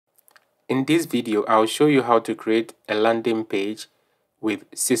In this video, I'll show you how to create a landing page with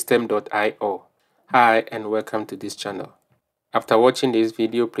system.io. Hi and welcome to this channel. After watching this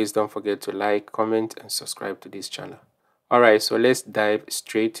video, please don't forget to like, comment and subscribe to this channel. Alright, so let's dive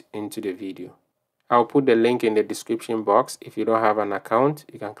straight into the video. I'll put the link in the description box. If you don't have an account,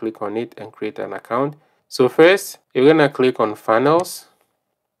 you can click on it and create an account. So first, you're going to click on funnels,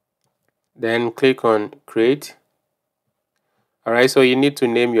 then click on create. Alright, so you need to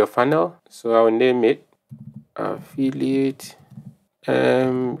name your funnel. So I'll name it affiliate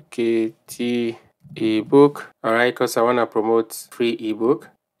MKT ebook. Alright, because I want to promote free ebook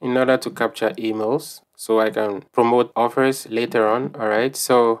in order to capture emails so I can promote offers later on. Alright,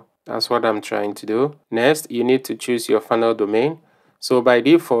 so that's what I'm trying to do. Next, you need to choose your funnel domain. So by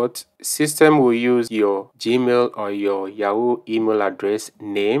default, system will use your Gmail or your Yahoo email address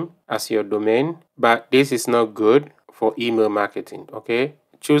name as your domain, but this is not good for email marketing. Okay,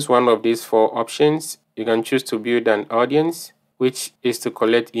 choose one of these four options. You can choose to build an audience, which is to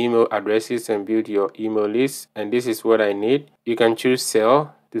collect email addresses and build your email list, and this is what I need. You can choose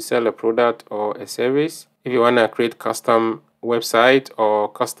sell, to sell a product or a service. If you want to create custom website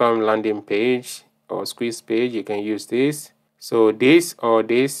or custom landing page or squeeze page, you can use this. So this or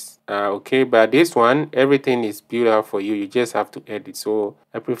this okay, but this one, everything is built out for you. You just have to edit. So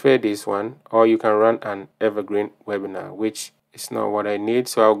I prefer this one, or you can run an evergreen webinar, which is not what I need.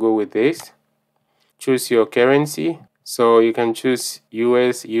 So I'll go with this. Choose your currency. So you can choose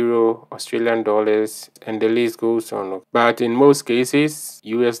US, Euro, Australian dollars, and the list goes on. But in most cases,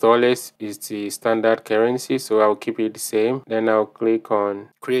 US dollars is the standard currency, so I'll keep it the same. Then I'll click on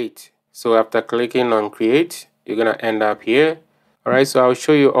create. So after clicking on create, you're gonna end up here. Alright, so I'll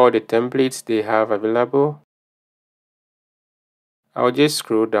show you all the templates they have available. I'll just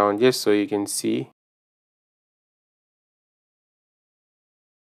scroll down just so you can see.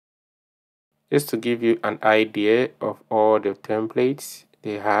 Just to give you an idea of all the templates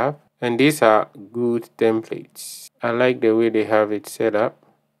they have. And these are good templates. I like the way they have it set up.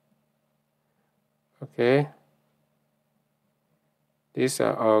 Okay. These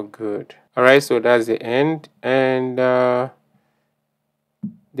are all good. Alright, so that's the end. And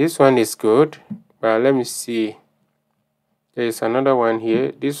this one is good. But let me see. There's another one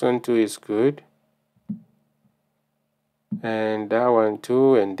here. This one too is good. And that one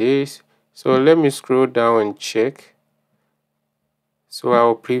too, and this. So let me scroll down and check. So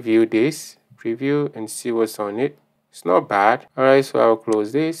I'll preview this. Preview and see what's on it. It's not bad. Alright, so I'll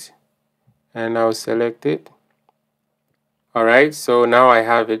close this. And I'll select it. Alright, so now I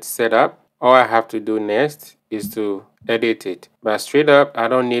have it set up. All I have to do next is to edit it. But straight up, I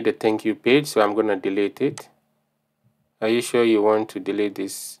don't need a thank you page, so I'm going to delete it. Are you sure you want to delete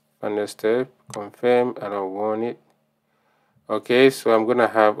this final step? Confirm, I don't want it. Okay, so I'm going to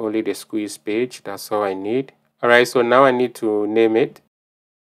have only the squeeze page. That's all I need. Alright, so now I need to name it.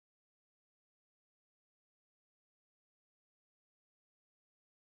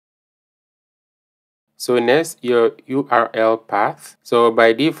 So next, your URL path. So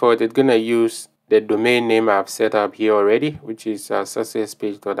by default, it's going to use the domain name I've set up here already, which is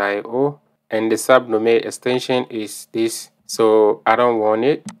successpage.io. And the subdomain extension is this. So I don't want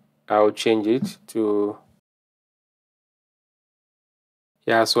it. I'll change it to,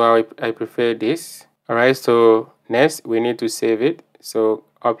 yeah, so I prefer this. Alright, so next we need to save it. So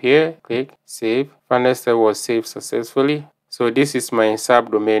up here, click save. Final step was saved successfully. So this is my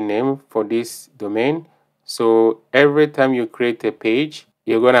subdomain name for this domain. So every time you create a page,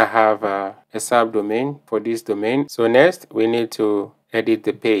 you're gonna have a subdomain for this domain. So next we need to edit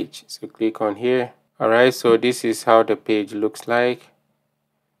the page. So click on here. Alright, so this is how the page looks like.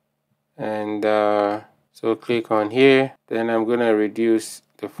 And so click on here. Then I'm gonna reduce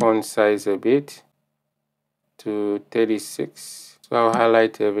the font size a bit to 36. So I'll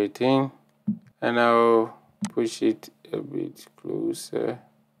highlight everything and I'll push it a bit closer.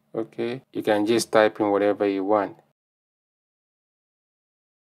 Okay, you can just type in whatever you want.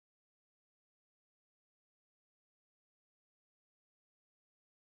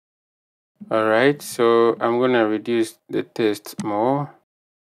 Alright, so I'm gonna reduce the text more.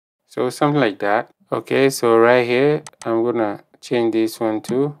 So something like that. Okay, so right here, I'm gonna change this one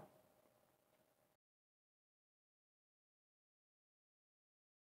too.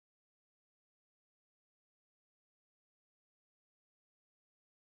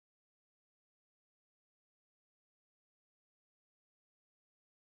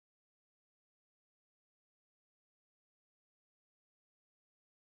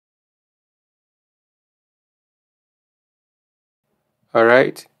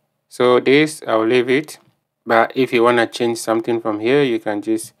 Alright, so this I'll leave it, but if you want to change something from here, you can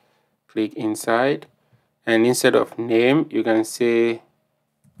just click inside, and instead of name you can say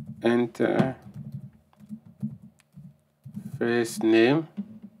enter first name.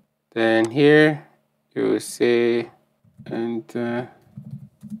 Then here you will say enter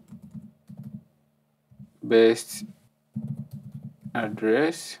best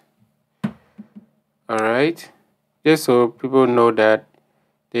address. All right, just so people know that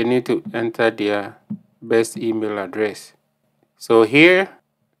they need to enter their best email address. So here,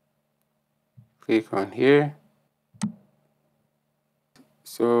 click on here.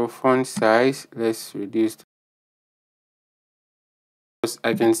 So font size, let's reduce.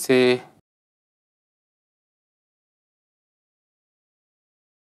 I can say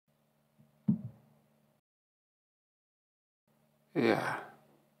yeah.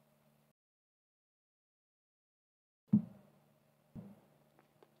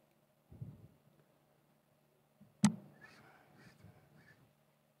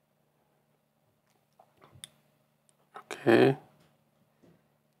 Okay,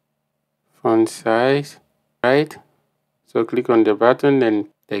 font size, right? So click on the button and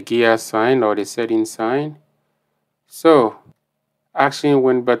the gear sign or the setting sign. So action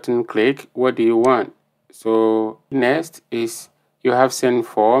when button click, what do you want? So next is you have send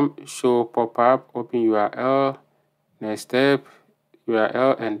form, show pop-up, open URL, next step,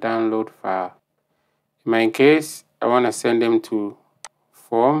 URL and download file. In my case, I want to send them to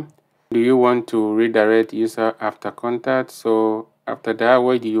form. Do you want to redirect user after contact? So after that,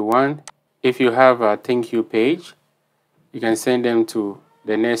 what do you want? If you have a thank you page, you can send them to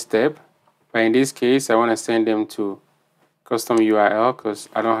the next step. But in this case, I want to send them to custom URL because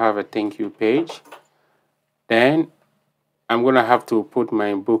I don't have a thank you page. Then I'm going to have to put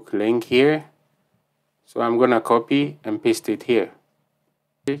my book link here. So I'm going to copy and paste it here.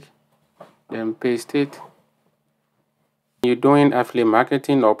 Then paste it. You're doing affiliate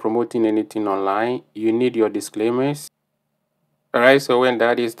marketing or promoting anything online, you need your disclaimers. All right, so when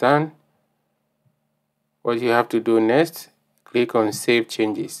that is done, what you have to do next, click on save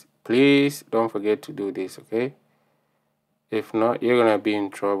changes. Please don't forget to do this, okay? If not, you're gonna be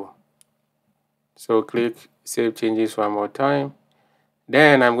in trouble. So click save changes one more time.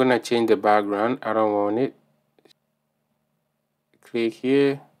 Then I'm gonna change the background. I don't want it. Click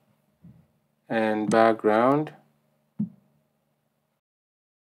here and background.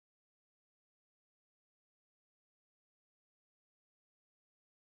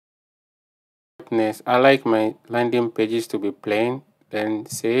 Next, I like my landing pages to be plain. Then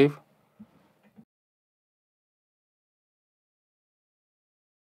save.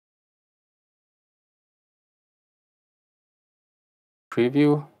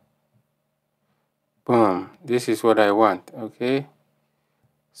 Preview. Boom, this is what I want. Okay,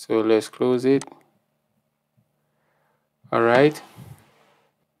 so let's close it. All right,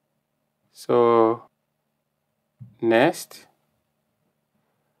 so next,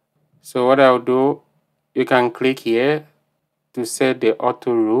 so what I'll do, you can click here to set the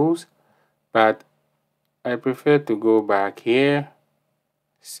auto rules, but I prefer to go back here,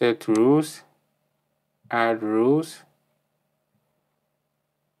 set rules, add rules,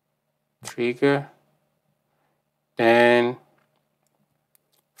 trigger, then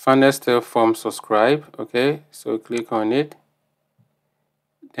funnel step form subscribe. Okay, so click on it,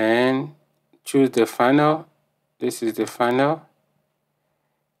 then choose the funnel. This is the funnel,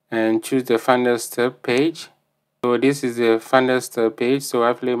 and choose the funnel step page. So this is the funnel step page, so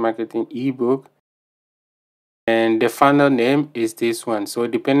affiliate marketing ebook, and the funnel name is this one. So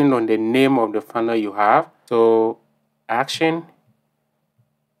depending on the name of the funnel you have, so action,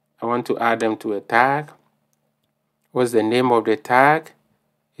 I want to add them to a tag. What's the name of the tag?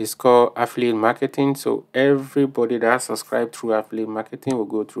 It's called affiliate marketing. So everybody that subscribed through affiliate marketing will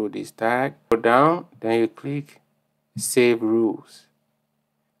go through this tag. Go down, then you click save rules.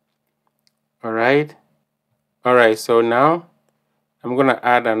 All right, so now I'm gonna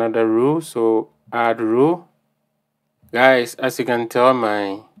add another rule. So add rule. Guys, as you can tell,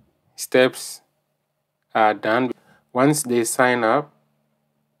 my steps are done. Once they sign up,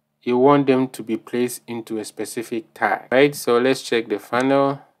 you want them to be placed into a specific tag, right? So let's check the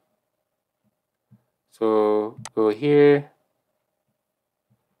funnel. So go here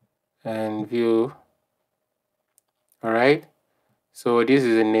and view. All right, so this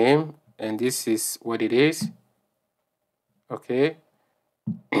is the name and this is what it is. Okay,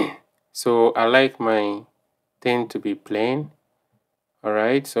 so I like my thing to be plain. All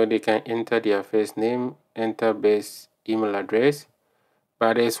right, so they can enter their first name, enter best email address.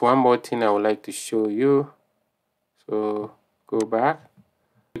 But there's one more thing I would like to show you. So go back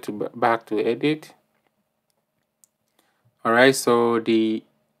to edit. All right, so the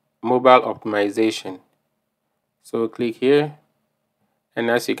mobile optimization. So click here, and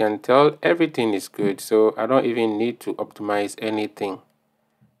as you can tell, everything is good, so I don't even need to optimize anything.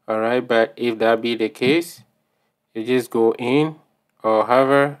 All right, but if that be the case, you just go in or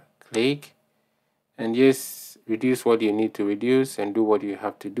hover, click, and just reduce what you need to reduce and do what you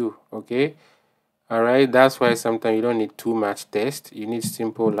have to do. Okay, all right, that's why sometimes you don't need too much text. You need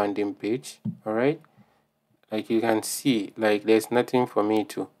simple landing page. All right, like you can see, like there's nothing for me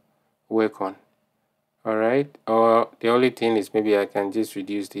to work on. All right, or the only thing is maybe I can just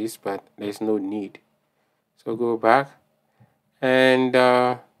reduce this, but there's no need. So go back,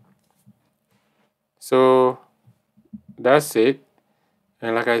 and so that's it.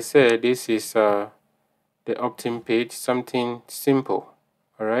 And like I said, this is the opt-in page, something simple.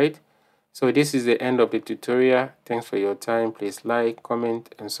 All right, so this is the end of the tutorial. Thanks for your time. Please like,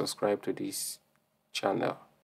 comment, and subscribe to this channel.